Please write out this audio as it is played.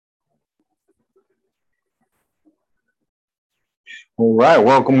All right,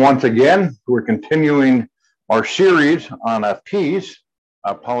 welcome once again. We're continuing our series on peace.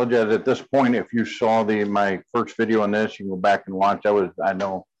 I apologize at this point if you saw my first video on this. You can go back and watch. That was, I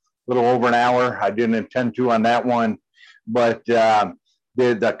know, a little over an hour. I didn't intend to on that one, but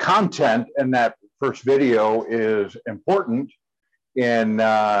the content in that first video is important in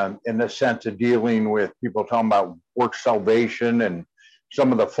the sense of dealing with people talking about works salvation and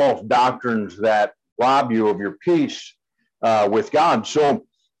some of the false doctrines that rob you of your peace with God. So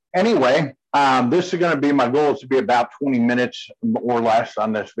anyway, this is going to be, my goal is to be about 20 minutes or less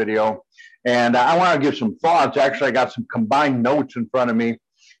on this video. And I want to give some thoughts. Actually, I got some combined notes in front of me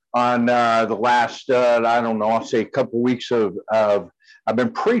on the last, I don't know, I'll say a couple of weeks of I've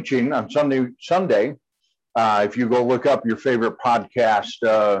been preaching on Sunday. If you go look up your favorite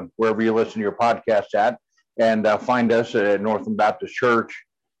podcast, wherever you listen to your podcast at, and find us at Northland Baptist Church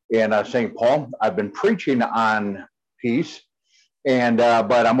in St. Paul. I've been preaching on peace, and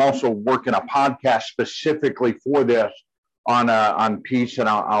but I'm also working a podcast specifically for this on peace, and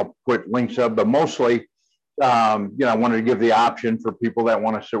I'll put links up. But mostly, I wanted to give the option for people that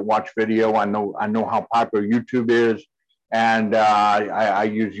want to watch video. I know how popular YouTube is, and I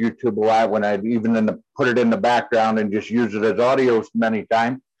use YouTube a lot when I even put it in the background and just use it as audio many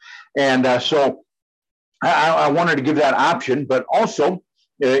times. And so I wanted to give that option, but also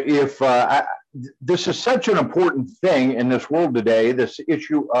if this is such an important thing in this world today, this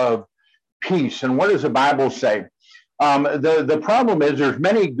issue of peace. And what does the Bible say? The problem is there's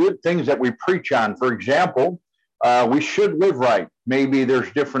many good things that we preach on. For example, we should live right. Maybe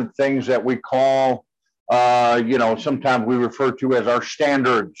there's different things that we call, sometimes we refer to as our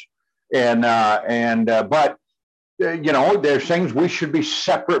standards. But there's things we should be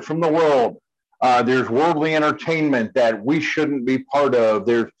separate from the world. There's worldly entertainment that we shouldn't be part of.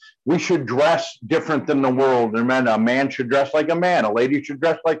 We should dress different than the world. A man should dress like a man. A lady should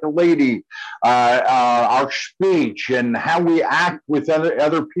dress like a lady. Our speech and how we act with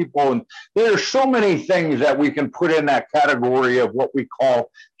other people. And there are so many things that we can put in that category of what we call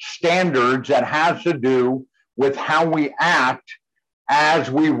standards that has to do with how we act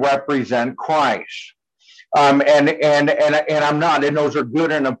as we represent Christ. And I'm not, and those are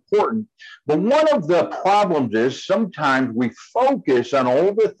good and important. But one of the problems is sometimes we focus on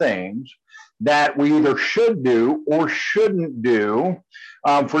all the things that we either should do or shouldn't do.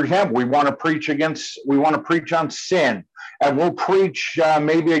 For example, we want to preach on sin, and we'll preach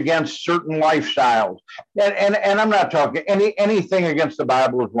maybe against certain lifestyles. And I'm not talking anything against the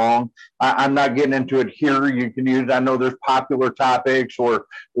Bible is wrong. I'm not getting into it here. You can use, I know there's popular topics or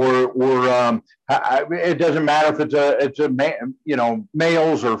it doesn't matter if it's a man,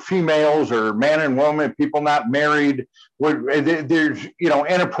 males or females or man and woman, people not married. There's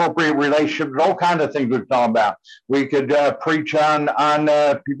inappropriate relationships, all kinds of things we're talking about. We could preach on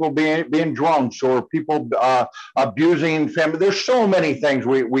people being drunks or people abusing family. There's so many things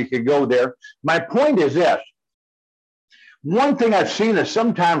we could go there. My point is this. One thing I've seen is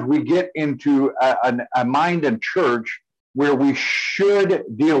sometimes we get into a mind in church where we should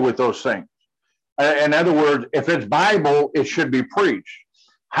deal with those things. In other words, if it's Bible, it should be preached.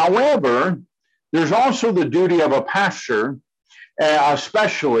 However, there's also the duty of a pastor,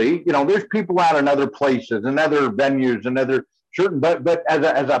 especially, there's people out in other places and other venues and other certain, but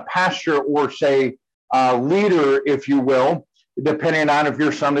as a pastor or say leader, if you will, depending on if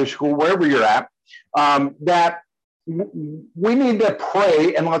you're Sunday school, wherever you're at, that we need to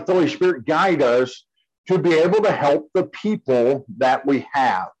pray and let the Holy Spirit guide us to be able to help the people that we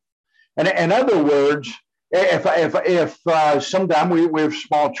have. And in other words, if sometime we have a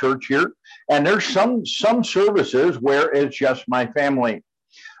small church here, and there's some services where it's just my family.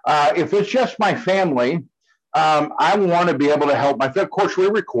 If it's just my family, I want to be able to help my family. Of course, we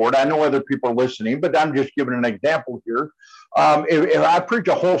record. I know other people are listening, but I'm just giving an example here. If I preach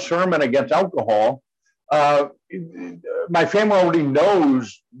a whole sermon against alcohol, my family already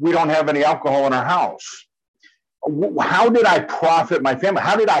knows we don't have any alcohol in our house. How did I profit my family?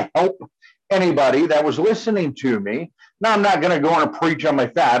 How did I help anybody that was listening to me? Now, I'm not going to go on and preach on my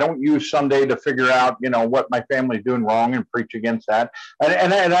family. I don't use Sunday to figure out, what my family's doing wrong and preach against that.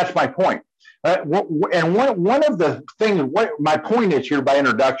 And that's my point. And one of the things, what my point is here by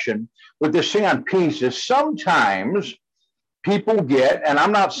introduction with this thing on peace is sometimes people get, and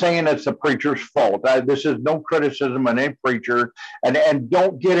I'm not saying it's the preacher's fault. This is no criticism of any preacher. And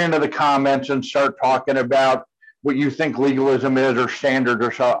don't get into the comments and start talking about what you think legalism is or standard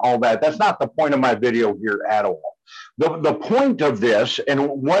or all that. That's not the point of my video here at all. The point of this and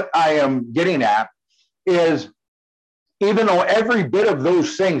what I am getting at is even though every bit of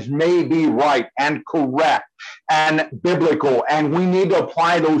those things may be right and correct and biblical, and we need to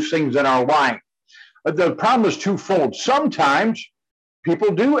apply those things in our life. The problem is twofold. Sometimes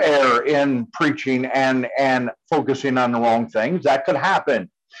people do err in preaching and focusing on the wrong things. That could happen.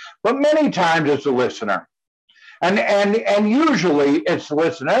 But many times it's the listener. And usually it's the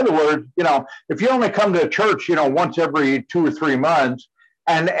listener. In other words, if you only come to a church, once every 2 or 3 months,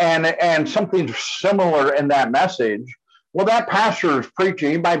 and something similar in that message, well, that pastor is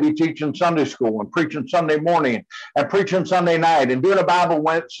preaching. He might be teaching Sunday school and preaching Sunday morning and preaching Sunday night and doing a Bible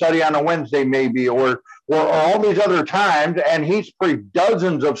study on a Wednesday maybe, or all these other times, and he's preached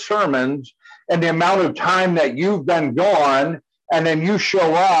dozens of sermons in the amount of time that you've been gone, and then you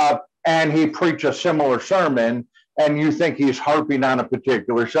show up and he preached a similar sermon, and you think he's harping on a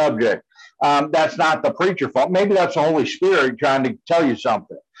particular subject. That's not the preacher's fault. Maybe that's the Holy Spirit trying to tell you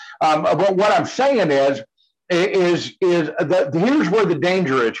something. But what I'm saying is that here's where the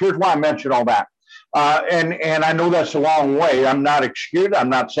danger is. Here's why I mentioned all that. And I know that's a long way. I'm not excused. I'm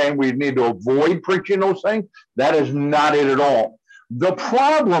not saying we need to avoid preaching those things. That is not it at all. The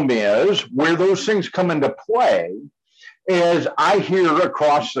problem is where those things come into play is I hear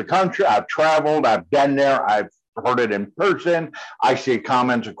across the country. I've traveled. I've been there. I've heard it in person. I see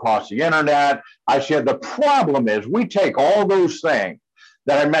comments across the internet. I said the problem is we take all those things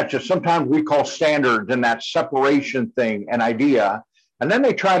that I mentioned, sometimes we call standards, and that separation thing, an idea, and then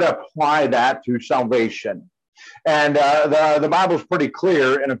they try to apply that to salvation. And the Bible's pretty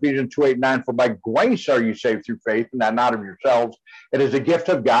clear in Ephesians 2:8-9, for by grace are you saved through faith, and that not of yourselves. It is a gift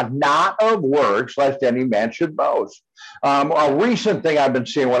of God, not of works, lest any man should boast. A recent thing I've been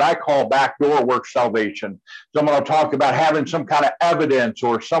seeing, what I call backdoor work salvation. Someone will talk about having some kind of evidence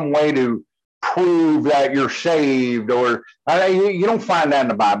or some way to prove that you're saved, or you don't find that in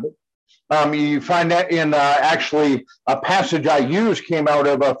the Bible. You find that in actually a passage I used came out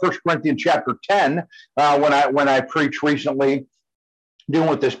of 1 Corinthians chapter 10 when I preached recently dealing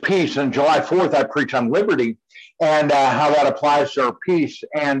with this peace. And July 4th, I preached on liberty and how that applies to our peace.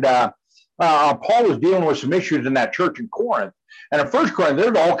 And Paul was dealing with some issues in that church in Corinth. And in 1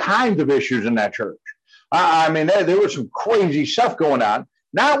 Corinthians, there's all kinds of issues in that church. I mean, there was some crazy stuff going on.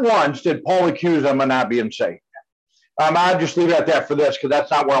 Not once did Paul accuse them of not being saved. I'll just leave it at that for this, because that's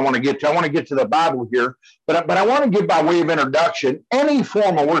not where I want to get to. I want to get to the Bible here, but I want to give, by way of introduction, any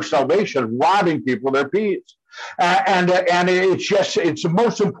form of work salvation is robbing people of their peace. And it's the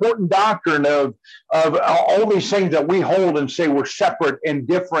most important doctrine of all these things that we hold and say we're separate and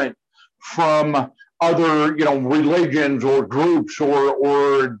different from other, religions or groups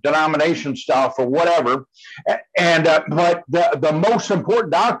or denomination stuff or whatever. But the most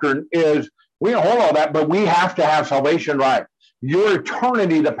important doctrine is we don't hold all that, but we have to have salvation right. Your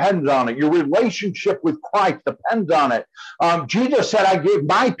eternity depends on it. Your relationship with Christ depends on it. Jesus said, I give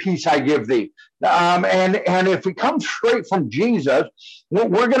my peace, I give thee. And if it comes straight from Jesus,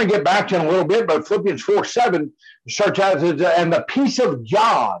 we're going to get back to it in a little bit, but Philippians 4:7 starts out, and the peace of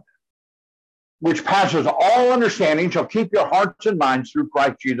God, which passes all understanding, shall keep your hearts and minds through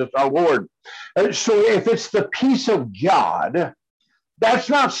Christ Jesus our Lord. So if it's the peace of God, that's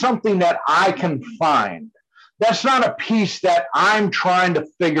not something that I can find. That's not a peace that I'm trying to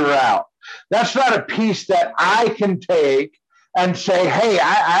figure out. That's not a peace that I can take and say, hey,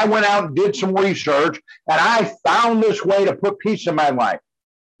 I went out and did some research and I found this way to put peace in my life.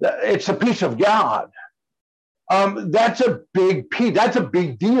 It's the peace of God. That's a big peace. That's a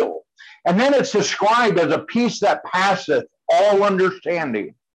big deal. And then it's described as a peace that passeth all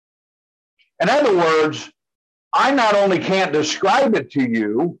understanding. In other words, I not only can't describe it to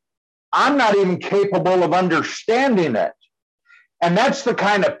you, I'm not even capable of understanding it. And that's the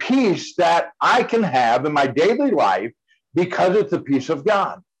kind of peace that I can have in my daily life because it's the peace of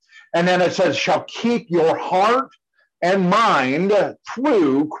God. And then it says, shall keep your heart and mind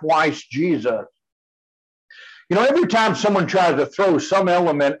through Christ Jesus. Every time someone tries to throw some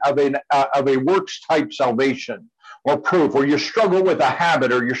element of a works type salvation or proof, or you struggle with a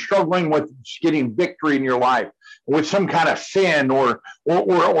habit, or you're struggling with getting victory in your life, with some kind of sin, or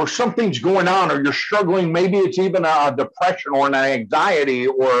something's going on, or you're struggling, maybe it's even a depression or an anxiety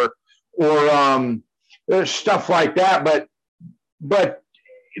or stuff like that. But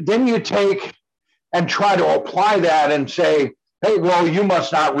then you take and try to apply that and say, hey, well, you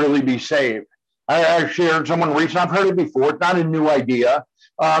must not really be saved. I shared someone recently, I've heard it before. It's not a new idea.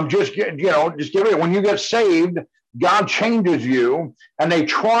 Just give it. When you get saved, God changes you, and they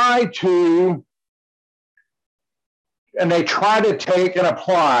try to take and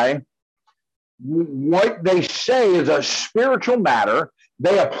apply what they say is a spiritual matter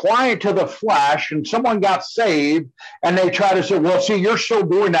they apply it to the flesh, and someone got saved, and they try to say, well, see, you're still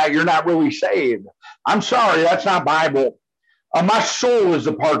doing that. You're not really saved. I'm sorry, that's not Bible. My soul is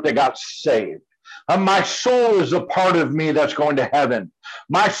the part that got saved. My soul is the part of me that's going to heaven.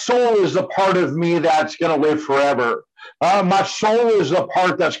 My soul is the part of me that's going to live forever. My soul is the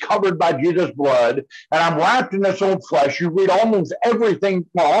part that's covered by Jesus' blood, and I'm wrapped in this old flesh. You read almost everything,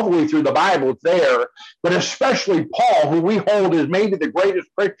 well, all the way through the Bible, it's there, but especially Paul, who we hold as maybe the greatest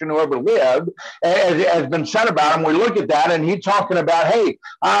Christian who ever lived, has been said about him. We look at that, and he's talking about, hey,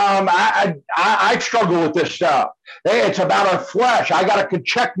 I struggle with this stuff. Hey, it's about our flesh. I got to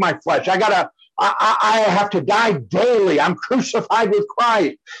check my flesh. I have to die daily. I'm crucified with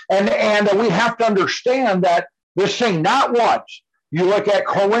Christ. And we have to understand that this thing, not once. You look at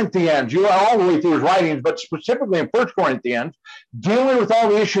Corinthians, you all the way through his writings, but specifically in 1 Corinthians, dealing with all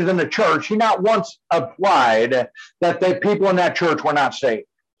the issues in the church, he not once applied that the people in that church were not saved.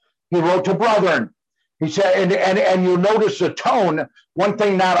 He wrote to brethren. He said, and you'll notice the tone, one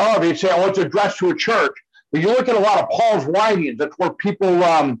thing not of, he'd say, oh, it's addressed to a church. But you look at a lot of Paul's writings, that's where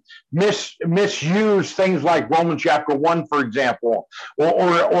people misuse things like Romans chapter 1, for example,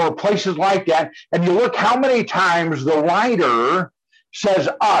 or places like that. And you look how many times the writer says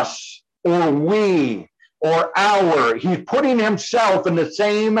us or we or our. He's putting himself in the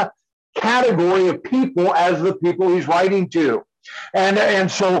same category of people as the people he's writing to. And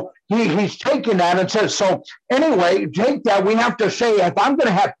so he's taking that and says, so anyway, take that. We have to say, if I'm going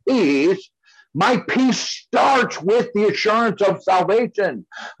to have peace, my peace starts with the assurance of salvation.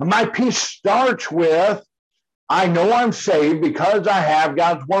 My peace starts with, I know I'm saved because I have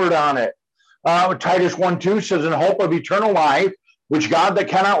God's word on it. Titus 1:2 says, in hope of eternal life, which God that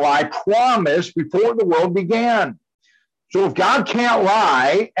cannot lie promised before the world began. So if God can't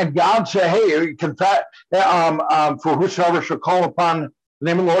lie, and God said, hey, confess, for whosoever shall call upon the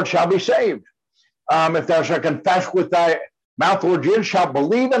name of the Lord shall be saved. If thou shalt confess with thy mouth, Lord Jesus, shalt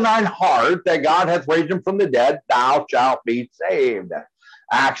believe in thine heart that God hath raised him from the dead, thou shalt be saved.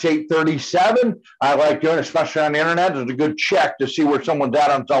 Acts 8:37, I like doing, especially on the internet, it's a good check to see where someone's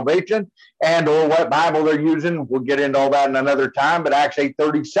at on salvation and or what Bible they're using. We'll get into all that in another time, but Acts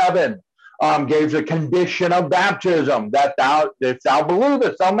 8:37 gave the condition of baptism, that if thou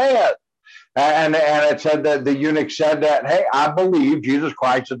believest, thou mayest. And it said that the eunuch said that, hey, I believe Jesus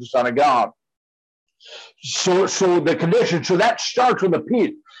Christ is the Son of God. So the condition, so that starts with a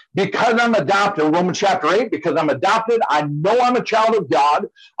peace. Because I'm adopted, Romans chapter 8, because I'm adopted, I know I'm a child of God.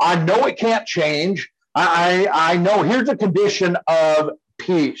 I know it can't change. I know here's a condition of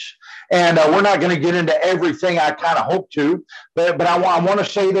peace. And we're not going to get into everything I kind of hope to, but I want to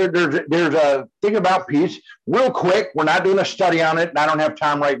say there's a thing about peace. Real quick, we're not doing a study on it, and I don't have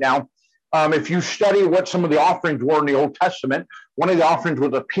time right now. If you study what some of the offerings were in the Old Testament, one of the offerings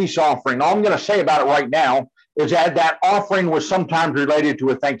was a peace offering. All I'm going to say about it right now is that offering was sometimes related to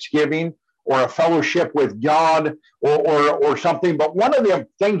a thanksgiving or a fellowship with God or something. But one of the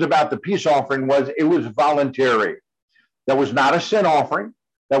things about the peace offering was it was voluntary. That was not a sin offering.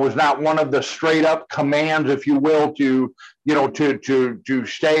 That was not one of the straight up commands, if you will, to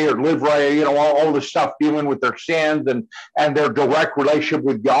stay or live right, all the stuff dealing with their sins and their direct relationship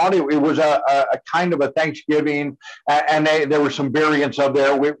with God. It was a kind of a thanksgiving, and there were some variants of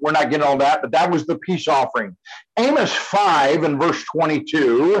there. We're not getting all that, but that was the peace offering. Amos 5 and verse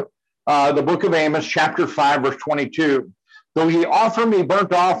 22, the book of Amos, chapter 5, verse 22. Though ye offer me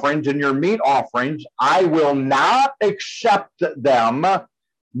burnt offerings and your meat offerings, I will not accept them,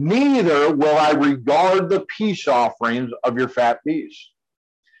 neither will I regard the peace offerings of your fat beasts.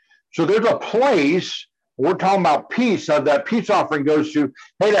 So there's a place, we're talking about peace, that peace offering goes to,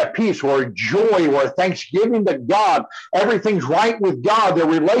 hey, that peace or joy or thanksgiving to God. Everything's right with God. The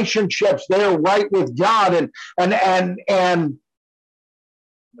relationships, they're right with God. And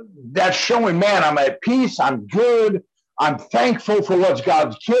that's showing, man, I'm at peace. I'm good. I'm thankful for what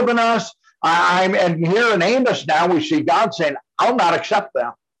God's given us. And here in Amos now, we see God saying, I'll not accept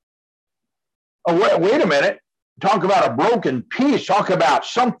them. Oh, wait a minute. Talk about a broken peace. Talk about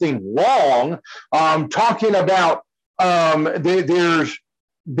something wrong. Talking about there's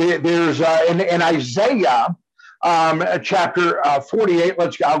in Isaiah chapter 48.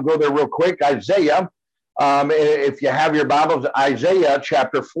 I'll go there real quick. Isaiah, if you have your Bibles, Isaiah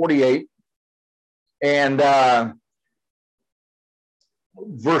chapter 48 and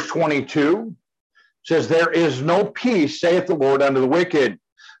verse 22 says, there is no peace, saith the Lord, unto the wicked.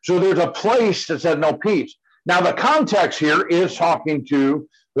 So there's a place that said no peace. Now, the context here is talking to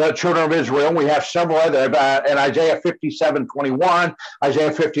the children of Israel. We have several other, in Isaiah 57:21,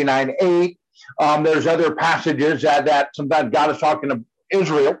 Isaiah 59:8. There's other passages that sometimes God is talking to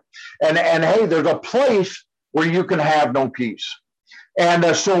Israel. And hey, there's a place where you can have no peace.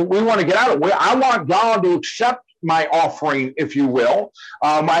 And so we want to get out of it. I want God to accept my offering, if you will.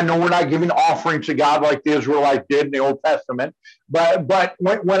 I know we're not giving offerings to God like the Israelites did in the Old Testament, but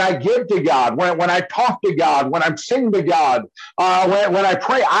when I give to God, when I talk to God, when I'm singing to God, when I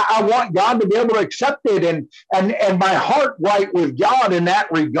pray, I want God to be able to accept it and my heart right with God in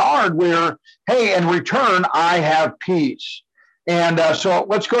that regard where, hey, in return, I have peace. And so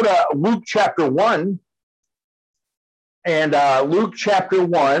let's go to Luke chapter 1. And Luke chapter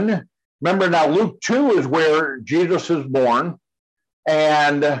 1, remember now Luke 2 is where Jesus is born.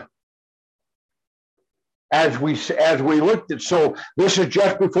 And as we looked at, so this is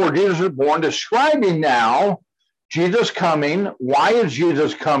just before Jesus is born, describing now Jesus coming. Why is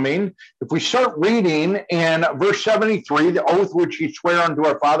Jesus coming? If we start reading in verse 73, the oath which he swore unto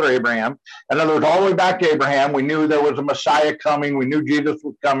our father Abraham, in other words, all the way back to Abraham, we knew there was a Messiah coming. We knew Jesus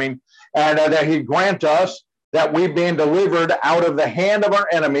was coming, and that he'd grant us that we, being delivered out of the hand of our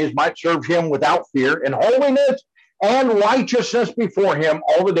enemies, might serve him without fear in holiness and righteousness before him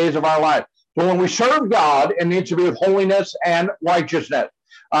all the days of our life. So when we serve God, it needs to be with holiness and righteousness.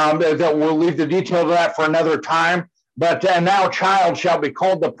 That we'll leave the details of that for another time. But now, child, shall be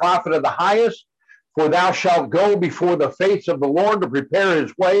called the prophet of the highest, for thou shalt go before the face of the Lord to prepare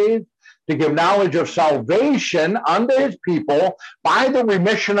his ways, to give knowledge of salvation unto his people by the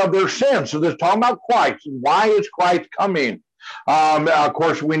remission of their sins. So this is talking about Christ. Why is Christ coming? Of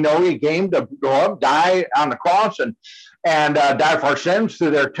course, we know he came to go up, die on the cross, and die for our sins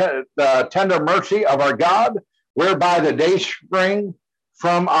through the tender mercy of our God, whereby the day spring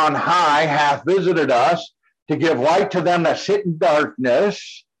from on high hath visited us, to give light to them that sit in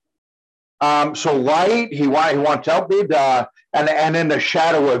darkness. So light, he wants to help me, and in the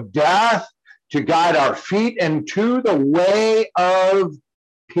shadow of death, to guide our feet into the way of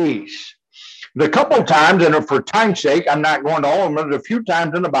peace. The couple of times, and for time's sake, I'm not going to all of them, there's a few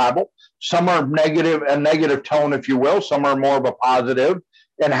times in the Bible. Some are negative, a negative tone, if you will. Some are more of a positive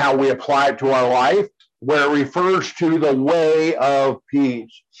in how we apply it to our life, where it refers to the way of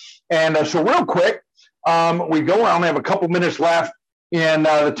peace. And so real quick, we go, I only have a couple minutes left in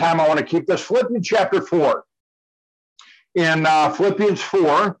the time I want to keep this. Philippians chapter 4. In Philippians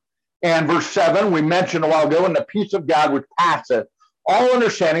 4 and verse 7, we mentioned a while ago, and the peace of God which passeth all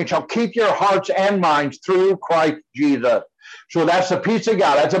understanding shall keep your hearts and minds through Christ Jesus. So that's the peace of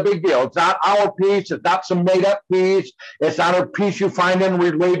God. That's a big deal. It's not our peace. It's not some made-up peace. It's not a peace you find in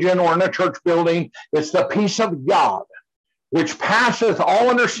religion or in a church building. It's the peace of God, which passeth all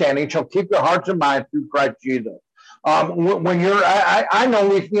understanding, shall keep your hearts and minds through Christ Jesus. When you're, I know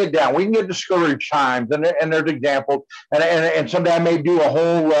we can get down. We can get discouraged times, and there's examples. And someday I may do a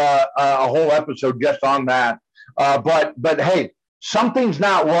whole episode just on that. But hey, something's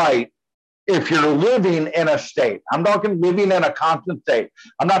not right if you're living in a state. I'm talking living in a constant state.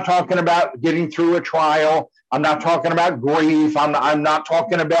 I'm not talking about getting through a trial. I'm not talking about grief. I'm not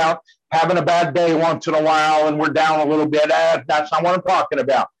talking about having a bad day once in a while and we're down a little bit. That's not what I'm talking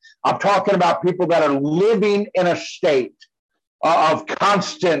about. I'm talking about people that are living in a state of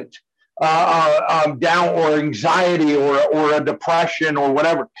constant down or anxiety or a depression or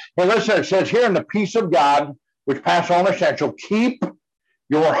whatever. Hey, listen, it says here, in the peace of God, which passes all understanding, shall keep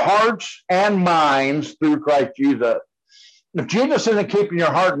your hearts and minds through Christ Jesus. If Jesus isn't keeping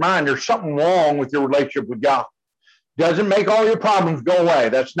your heart and mind, there's something wrong with your relationship with God. Doesn't make all your problems go away.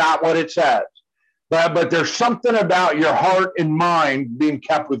 That's not what it says. But there's something about your heart and mind being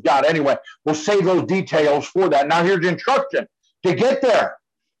kept with God. Anyway, we'll save those details for that. Now here's the instruction to get there.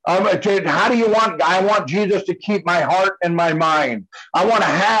 How do you want? I want Jesus to keep my heart and my mind. I want to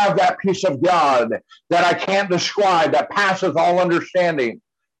have that peace of God that I can't describe, that passes all understanding.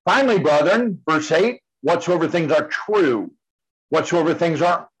 Finally, brethren, verse 8, whatsoever things are true, whatsoever things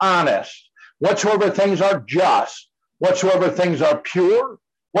are honest, whatsoever things are just, whatsoever things are pure,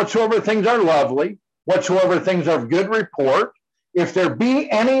 whatsoever things are lovely, whatsoever things are of good report, if there be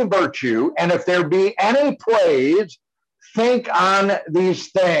any virtue, and if there be any praise, think on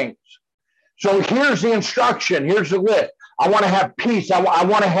these things. So here's the instruction. Here's the list. I want to have peace. I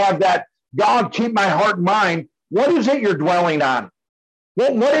want to have that. God, keep my heart and mind. What is it you're dwelling on?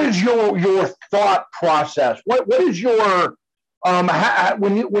 What is your thought process? What is your,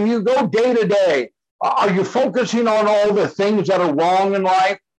 when you go day to day, are you focusing on all the things that are wrong in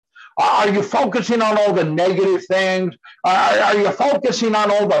life? Are you focusing on all the negative things? Are you focusing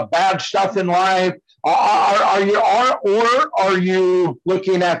on all the bad stuff in life? Or are you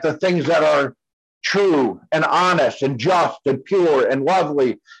looking at the things that are true and honest and just and pure and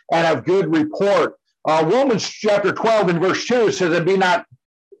lovely and of good report? Romans chapter 12 and verse 2 says, and be not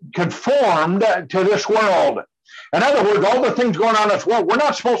conformed to this world. In other words, all the things going on in this world, we're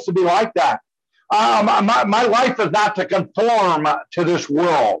not supposed to be like that. My life is not to conform to this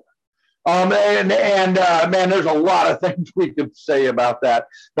world. Man, there's a lot of things we could say about that,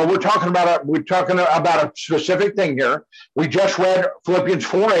 but we're talking about a specific thing here. We just read Philippians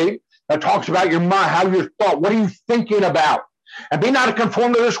 4:8 that talks about your mind, how your thought, what are you thinking about? And be not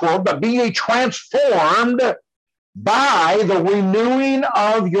conformed to this world, but be ye transformed by the renewing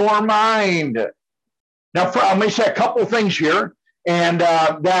of your mind. Now, let me say a couple of things here. And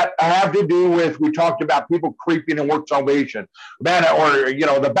that have to do with, we talked about people creeping in work salvation. Man, or,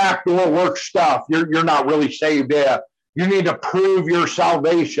 the backdoor work stuff. You're not really saved yet. You need to prove your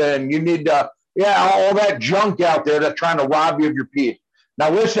salvation. You need to, all that junk out there that's trying to rob you of your peace. Now,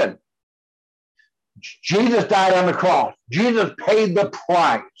 listen, Jesus died on the cross. Jesus paid the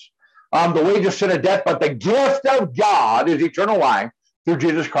price. The wages of sin and death, but the gift of God is eternal life through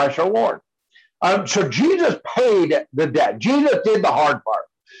Jesus Christ our Lord. So Jesus paid the debt. Jesus did the hard part.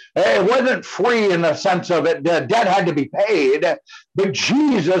 It wasn't free in the sense of it. The debt had to be paid, but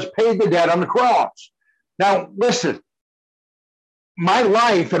Jesus paid the debt on the cross. Now, listen, my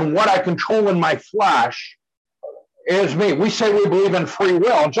life and what I control in my flesh is me. We say we believe in free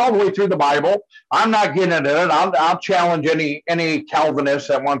will. It's all the way through the Bible. I'm not getting into it. I'll challenge any Calvinist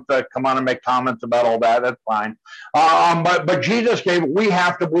that wants to come on and make comments about all that. That's fine. But Jesus gave, we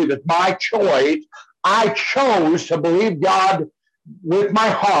have to believe. It's my choice. I chose to believe God with my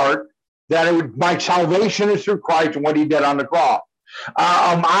heart that my salvation is through Christ and what he did on the cross.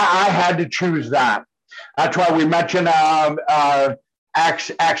 I had to choose that. That's why we mentioned Acts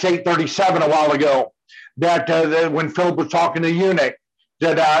 8:37 a while ago. That when Philip was talking to the eunuch,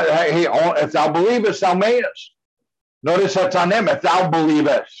 that hey, if thou believest, thou mayest. Notice that's on them. If thou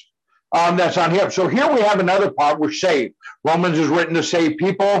believest, that's on him. So here we have another part. We're saved. Romans is written to save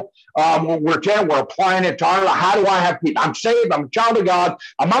people. We're applying it to our life. How do I have peace? I'm saved. I'm a child of God.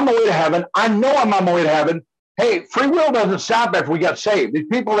 I'm on my way to heaven. I know I'm on my way to heaven. Hey, free will doesn't stop after we got saved. These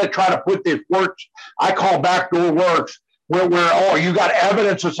people that try to put these works, I call backdoor works, where you got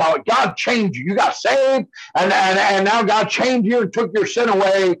evidence of how God changed you. You got saved, and now God changed you and took your sin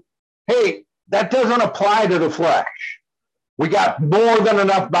away. Hey, that doesn't apply to the flesh. We got more than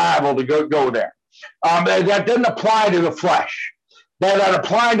enough Bible to go there. That doesn't apply to the flesh. That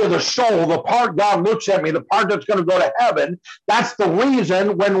applied to the soul, the part God looks at me, the part that's going to go to heaven. That's the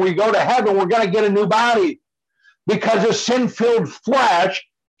reason when we go to heaven, we're going to get a new body. Because a sin-filled flesh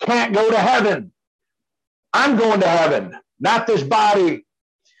can't go to heaven. I'm going to heaven, not this body.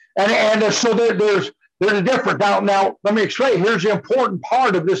 And so there's a difference. Now, let me explain. Here's the important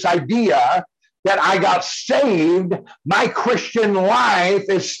part of this idea that I got saved. My Christian life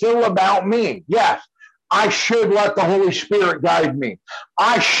is still about me. Yes, I should let the Holy Spirit guide me.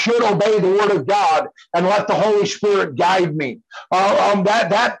 I should obey the Word of God and let the Holy Spirit guide me.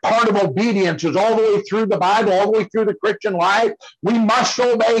 That part of obedience is all the way through the Bible, all the way through the Christian life. We must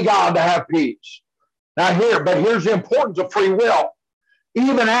obey God to have peace. Now here's the importance of free will.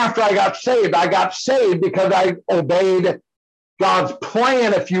 Even after I got saved because I obeyed God's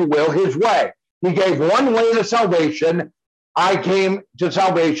plan, if you will, his way. He gave one way to salvation. I came to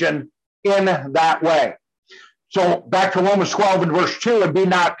salvation in that way. So back to Romans 12 and verse 2, and be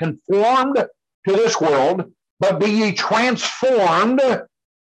not conformed to this world, but be ye transformed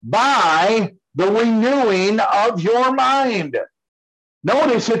by the renewing of your mind.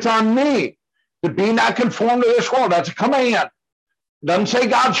 Notice it's on me to be not conformed to this world. That's a command. It doesn't say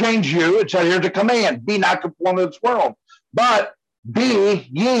God changed you. It says here's a command. Be not conformed to this world, but be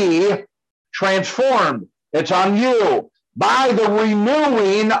ye transformed. It's on you by the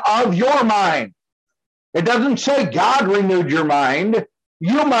renewing of your mind. It doesn't say God renewed your mind.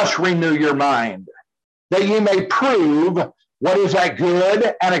 You must renew your mind, that ye may prove what is that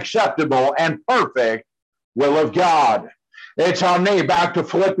good and acceptable and perfect will of God. It's on me. Back to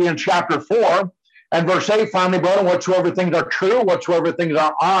Philippians chapter 4 and verse 8, finally, brethren, whatsoever things are true, whatsoever things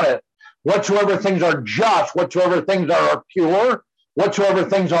are honest, whatsoever things are just, whatsoever things are pure, whatsoever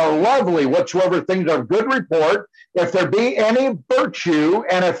things are lovely, whatsoever things are good report, if there be any virtue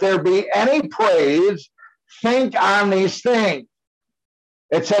and if there be any praise, think on these things.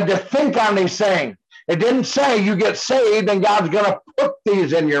 It said to think on these things. It didn't say you get saved and God's going to put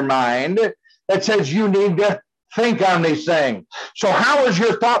these in your mind. It says you need to think on these things. So how is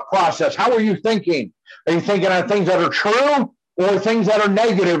your thought process? How are you thinking? Are you thinking on things that are true or things that are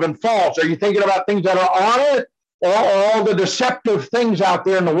negative and false? Are you thinking about things that are honest or all the deceptive things out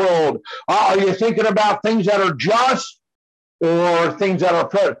there in the world? Are you thinking about things that are just or things that are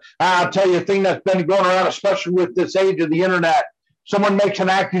put. I'll tell you a thing that's been going around, especially with this age of the internet. Someone makes an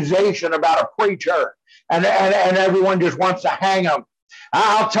accusation about a preacher, and everyone just wants to hang them.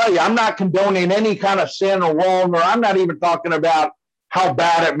 I'll tell you, I'm not condoning any kind of sin or wrong, or I'm not even talking about how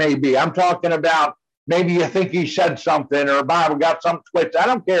bad it may be. I'm talking about maybe you think he said something or a Bible got some twist. I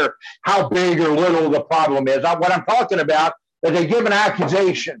don't care how big or little the problem is. What I'm talking about is they give an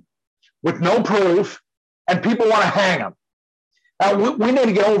accusation with no proof, and people want to hang them. We need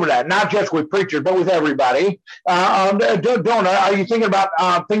to get over that, not just with preachers, but with everybody. Are you thinking about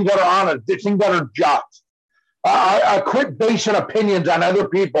things that are honest, things that are just? Quit basing opinions on other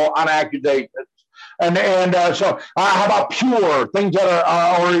people on accusations. So how about pure things that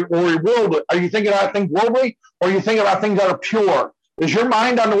are or worldly? Are you thinking about things worldly, or are you thinking about things that are pure? Is your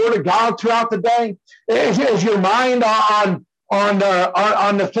mind on the Word of God throughout the day? Is your mind on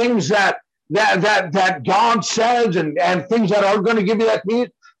the things that God says and things that are going to give you that peace?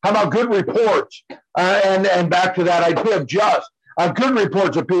 How about good reports? And back to that idea of just good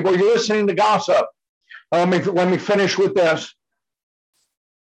reports of people. You're listening to gossip. Let me finish with this.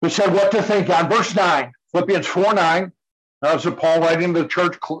 We said what to think on. Verse 9, Philippians 4:9. This is Paul writing to the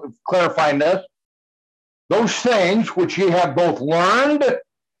church clarifying this. Those things which ye have both learned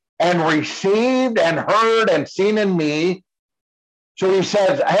and received and heard and seen in me. So he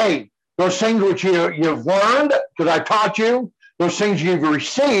says, hey, those things which you've learned, because I taught you, those things you've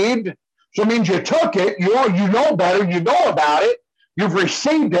received, so it means you took it, you know better, you know about it, you've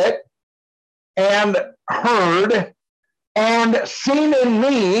received it, and heard, and seen in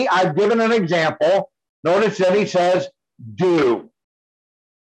me. I've given an example. Notice that he says, do.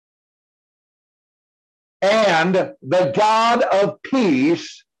 And the God of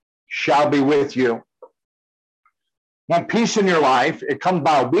peace shall be with you. Want peace in your life? It comes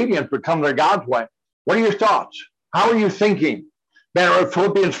by obedience, but comes by God's way. What are your thoughts? How are you thinking?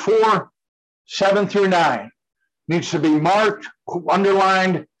 Philippians 4:7-9 needs to be marked,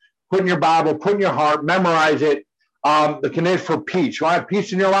 underlined, put in your Bible, put in your heart, memorize it. The condition for peace. You want to have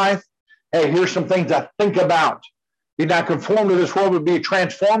peace in your life? Hey, here's some things to think about. Be not conformed to this world, but be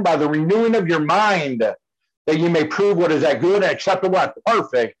transformed by the renewing of your mind, that you may prove what is that good and acceptable and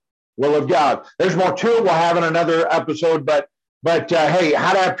perfect will of God. There's more to it. We'll have in another episode, but hey,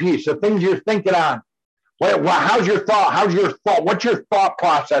 how to have peace. The things you're thinking on. How's your thought? What's your thought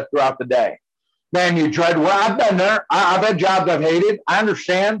process throughout the day? Man, you dread. Well, I've been there. I've had jobs I've hated. I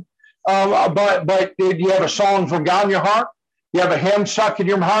understand. But do you have a song from God in your heart? You have a hymn stuck in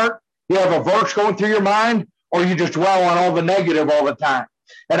your heart? You have a verse going through your mind? Or you just dwell on all the negative all the time?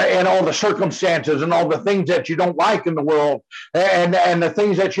 And all the circumstances and all the things that you don't like in the world and the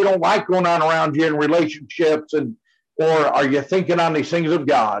things that you don't like going on around you in relationships, or are you thinking on these things of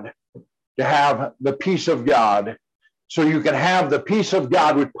God to have the peace of God, so you can have the peace of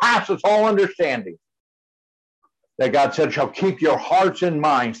God which passes all understanding, that God said shall keep your hearts and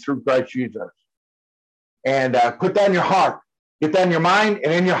minds through Christ Jesus. And put that in your heart, get that in your mind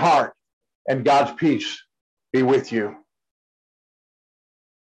and in your heart, and God's peace be with you.